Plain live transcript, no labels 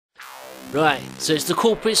Right, so it's the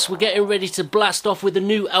Koolpritz. We're getting ready to blast off with a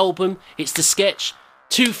new album. It's The Sketch,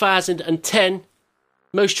 2010.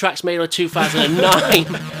 Most tracks made on 2009,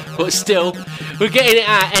 but still, we're getting it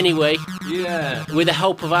out anyway. Yeah. With the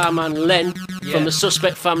help of our man Len from the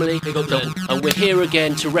Suspect family. Big up Len. And we're here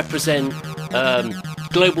again to represent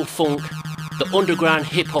Global Funk, the underground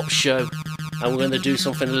hip-hop show. And we're going to do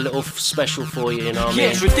something a little special for you, you know what I mean?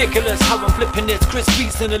 Yeah, it's ridiculous how I'm flipping this. Chris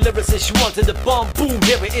beats and the lyricist, she wanted the bomb, boom,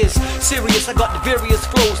 here it is. Serious, I got the various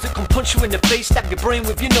flows that can punch you in the face, stab your brain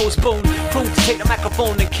with your nose bone. Prove to take the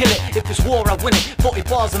microphone and kill it. If it's war, I win it. 40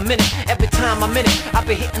 bars a minute, every time I'm in it. I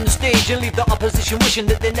be hitting the stage and leave the opposition wishing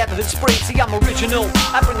that they never had sprayed. See, I'm original,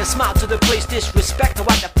 I bring a smile to the place. Disrespect, I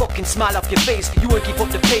wipe that fucking smile off your face. You won't keep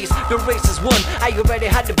up the pace, the race is won. I already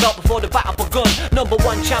had the belt before the battle begun.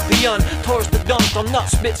 #1 champion, tours the dumps. I'm not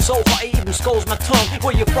spit so hot it even scolds my tongue.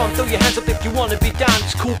 Where you from? Throw your hands up if you wanna be down.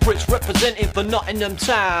 It's Koolpritz representing for Nottingham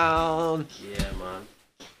Town. Yeah, man.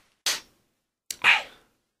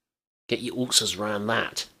 Get your ulcers around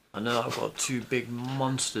that. I know, I've got two big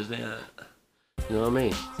monsters there. You know what I mean?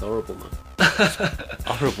 It's horrible, man.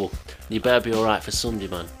 Horrible. You better be alright for Sunday,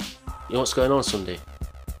 man. You know what's going on Sunday?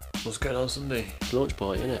 What's going on Sunday? Launch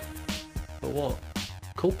party, innit? For what?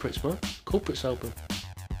 Koolpritz, man. Koolpritz album.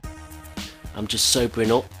 I'm just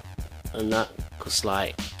sobering up and that, because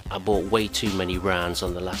like I bought way too many rounds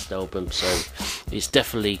on the last album, so it's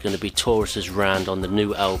definitely going to be Taurus's round on the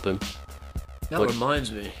new album. That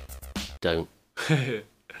reminds me. Don't. It's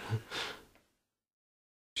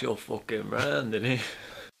your fucking round, isn't it?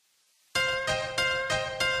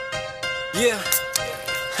 Yeah.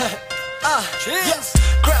 Yes.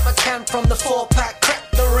 Grab a can from the 4-pack,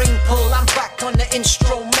 crack the ring pull. I'm back on the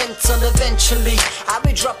instrumental. Eventually, I'll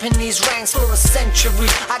be dropping these ranks for a century.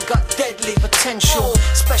 I got deadly potential,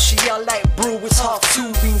 special like brew. It's hard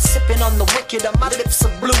to be sipping on the wicked, and my lips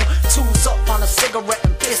are blue. Two's up on a cigarette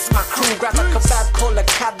and piss my crew. Grab a kebab, call a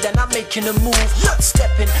cab, then I'm making a move.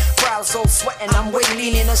 Stepping, brows all sweating. I'm way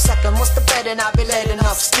leaning a second. What's the bedding? I'll be letting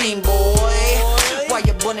off steam, boy. While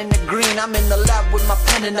you're burning the green, I'm in the lab with my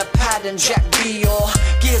pen and a pad and Jack B. Or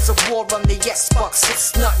Gears of War on the Xbox.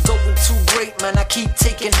 It's not going too great, man. I keep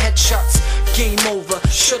taking headshots. Game over.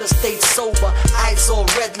 Should've stayed sober. Eyes all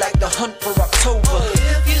red like the hunt for October.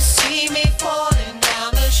 If you see me falling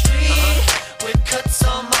down the street with cuts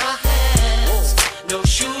on my hands, no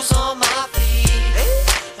shoes on my feet,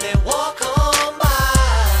 then walk on by,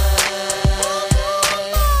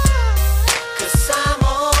 'cause I'm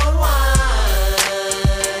on wine.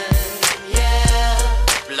 Yeah,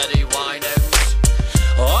 bloody winos.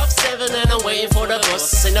 Off 7 and I'm waiting for the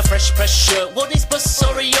bus in a fresh press shirt. What is bus?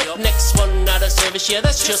 Sorry, up. Next one out of service, yeah,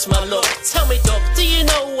 that's just my luck. Tell me, dog, do you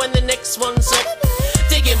know when the next one's up?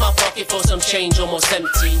 Dig in my pocket for some change, almost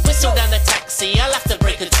empty. Whistle down the taxi, I'll have to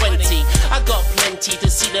break a 20. I got plenty to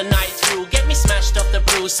see the night through. Get me smashed off the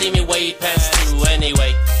brew, see me way past through.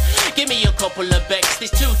 Anyway, give me a couple of becks.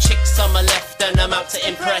 There's 2 chicks on my left and I'm out to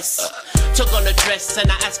impress. Took on a dress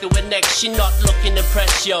and I ask her when next. She not looking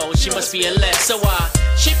impressed, yo, she must be a less. So I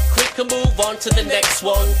chip quick and move on to the next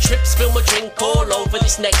one. Trip, spill my drink all over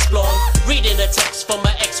this next blonde. Reading a text from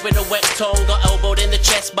my ex with a wet tongue. Got elbowed in the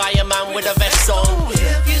chest by a man with a vest on.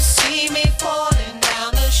 If you see me falling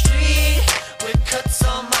down the street with cuts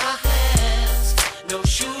on my hands, no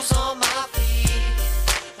shoes on my feet,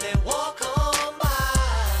 then walk on by.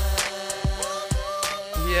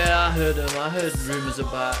 Yeah, I heard I heard rumors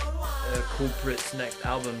about Koolpritz's next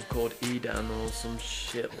album called Eden or some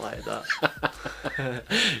shit like that.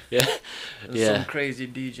 Yeah. Some crazy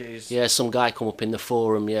DJs. Yeah, some guy come up in the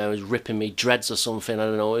forum, yeah, was ripping me dreads or something. I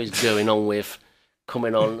don't know what he's going on with.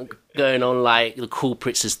 Going on like the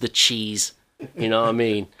Koolpritz is the cheese. You know what I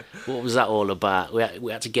mean? What was that all about?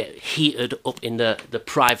 We had to get heated up in the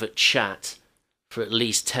private chat for at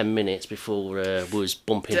least 10 minutes before we was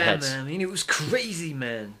bumping heads. Man, I mean, it was crazy,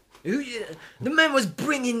 man. The man was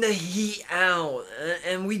bringing the heat out,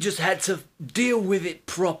 and we just had to deal with it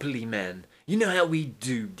properly, man. You know how we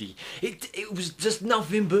do, D. It was just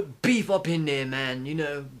nothing but beef up in there, man. You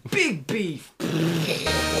know, big beef.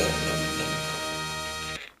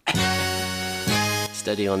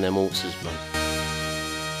 Steady on them ulcers, man.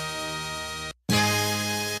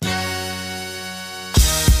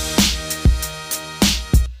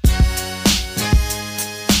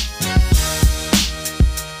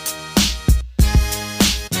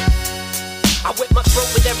 I wet my throat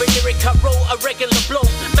with every lyric I wrote, a regular blow.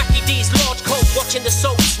 Mackie D's large coat, watching the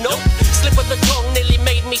soaps, nope. Slip of the tongue nearly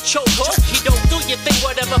made me choke. You don't do your thing,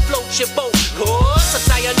 whatever floats your boat. Cause a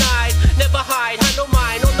cyanide, never hide, handle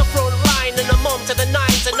mine on the front line, and I'm on to the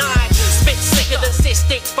 9 to 9. Spit sicker than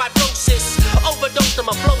cystic fibrosis, overdose on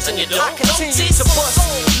my flow flows and you don't I continue notice. to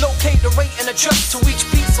bust, locate the rate and adjust to each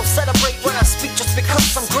beat. So celebrate when I speak just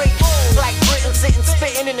because I'm great. Like Britain sitting,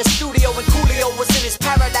 spitting in the studio when Coolio was in his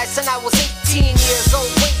paradise and I was 18 years old.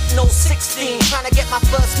 Wait, no 16, trying to get my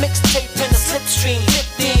first mixtape in the slipstream.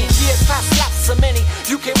 15 years past laps so many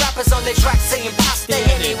UK rappers on their track saying past day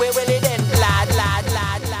anywhere will it end? Lad, lad,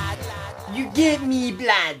 lad, lad, lad. You get me,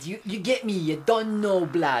 blood. You get me. You don't know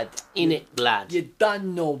blood. In it, blood. You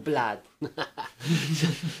don't know blood.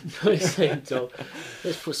 Let's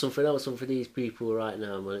put something else on for these people right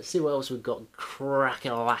now, man. Let's see what else we've got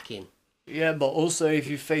cracking lacking. Yeah, but also if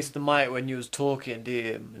you face the mic when you was talking,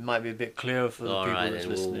 dear, it might be a bit clearer for the people Alright that's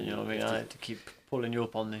then, listening. You know what I mean? I had to keep pulling you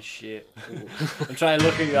up on this shit. I'm trying to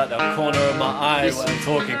look at you at the corner of my eye when I'm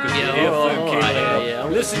talking because your earphone came in. yeah.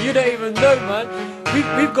 Listen, you don't even know, man.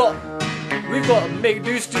 We've got a make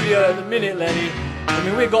do studio at the minute, Lenny. I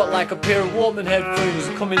mean, we got like a pair of Walkman headphones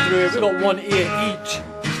coming through. We got one ear each.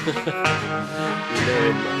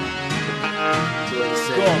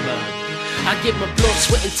 Go on, man. I give my blood,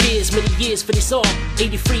 sweat and tears many years for this art.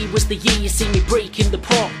 83 was the year you see me breaking the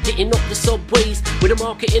park, hitting up the subways with a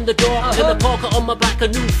market in the dark and a parker on my back, a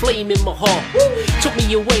new flame in my heart. Took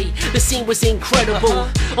me away, the scene was incredible,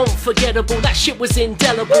 unforgettable, that shit was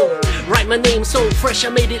indelible. Write my name so fresh I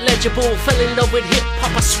made it legible, fell in love with hip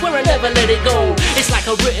hop, I swear I never let it go. It's like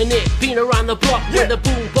I've written it, been around the block when the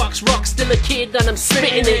boombox rocks, still a kid and I'm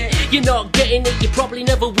spitting it. You're not getting it, you probably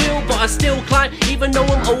never will, but I still climb even though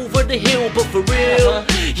I'm over the hill. But for real,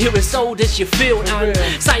 you're as old as you feel, and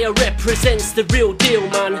Sire represents the real deal,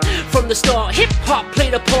 man. From the start, hip-hop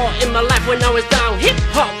played a part in my life when I was down.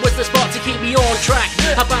 Hip-hop was the spot to keep me on track.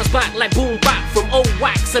 I bounce back like boom back from old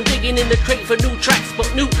wax. I'm digging in the crate for new tracks, but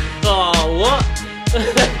new... Oh, what?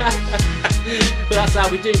 But that's how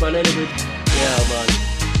we do, man, anyway. Yeah, man.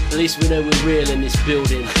 At least we know we're real in this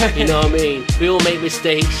building. You know what I mean? We all make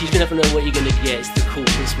mistakes. You never know what you're gonna get. It's the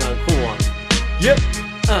coolest, man. Come on. Yep.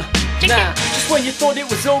 Nah, just when you thought it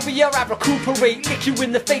was over, yeah, I recuperate, lick you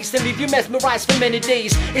in the face and leave you mesmerized for many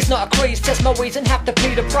days. It's not a craze, test my ways and have to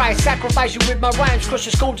pay the price. Sacrifice you with my rhymes, crush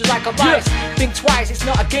your skull just like a rice. Think twice, it's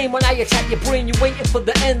not a game when I attack your brain. You're waiting for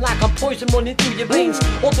the end like I'm poison running through your veins.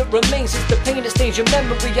 All that remains is the pain that stains your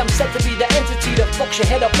memory. I'm set to be the entity that fucks your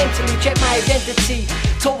head up mentally. Check my identity,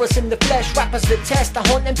 Taurus in the flesh, rappers that test. I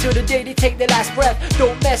haunt them till the day they take their last breath.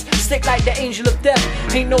 Don't mess, stick like the angel of death.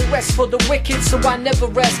 Ain't no rest for the wicked, so I never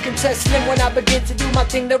rest. Contest slim when I begin to do my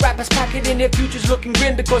thing. The rappers pack it in, their future's looking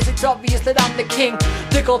grim because it's obvious that I'm the king.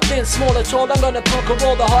 Thick or thin, small or tall, I'm gonna conquer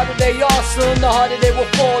all. The harder they are, son, the harder they will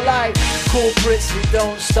fall. Like koolpritz, we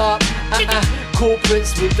don't stop.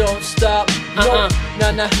 Koolpritz, we don't stop. No,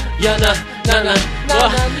 na na, ya na, na na, na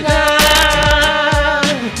na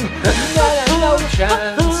na, no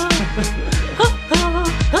chance.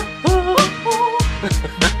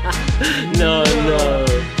 No.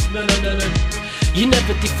 You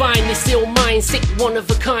never define this ill mind, sick one of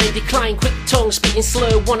a kind. Decline, quick tongue, spitting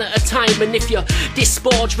slow one at a time. And if you're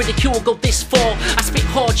disparaged, ridicule go this far. I spit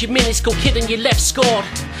hard, you minuscule kid and you left scarred.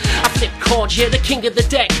 I flip cards, yeah, the king of the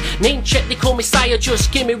deck. Name check, they call me sire,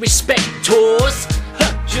 just give me respect. Tours,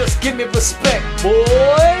 just give me respect,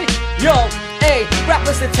 boy. Yo, hey,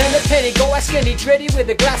 rappers that turn a penny, go ask any dready with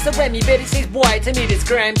a glass of Remy. Betty says, boy, to me this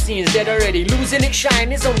grime scene's dead already. Losing its shine,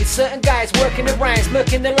 there's only certain guys working the rhymes,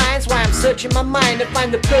 murking the lines. Why I'm searching my mind to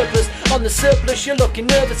find the purpose. On the surplus, you're looking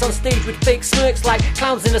nervous on stage with fake smirks like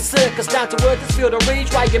clowns in a circus. Down to earth is filled of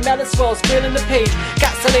rage while your melon swells, filling the page.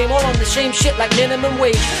 Got to lame all on the same shit like minimum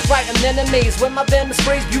wage. Right, I'm then amazed when my venom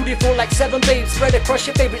sprays beautiful like 7 babes spread across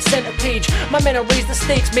your favorite center page. My men are raise the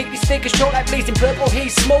stakes, make these fakers show like blazing purple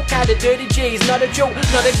haze. Smoke out of dirty J's, not a joke,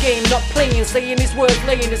 not a game, not playing. Saying his words,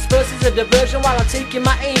 laying his verses a diversion while I'm taking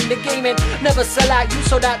my aim. The game and never sell out, you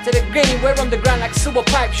sold out to the game. We're on the ground like sewer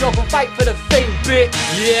pipes, y'all can fight for the fame, bitch.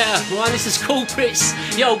 yeah, well, this is koolpritz.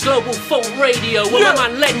 Yo, Global Funk Radio, with my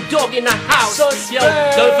man Len Dog in the house. Yo,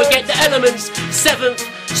 don't forget the elements, 7th,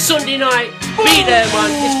 Sunday night. Be there,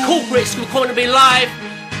 man. It's koolpritz, we're going to be live.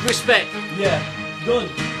 Respect. Yeah, done.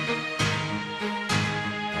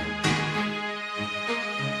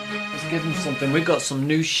 Give them something. We got some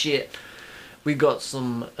new shit. We got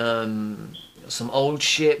some old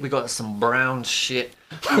shit. We got some brown shit.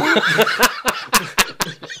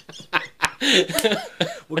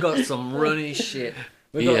 We got some runny shit.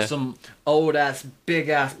 We got some old ass, big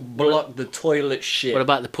ass block the toilet shit. What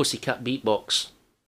about the pussycat beatbox?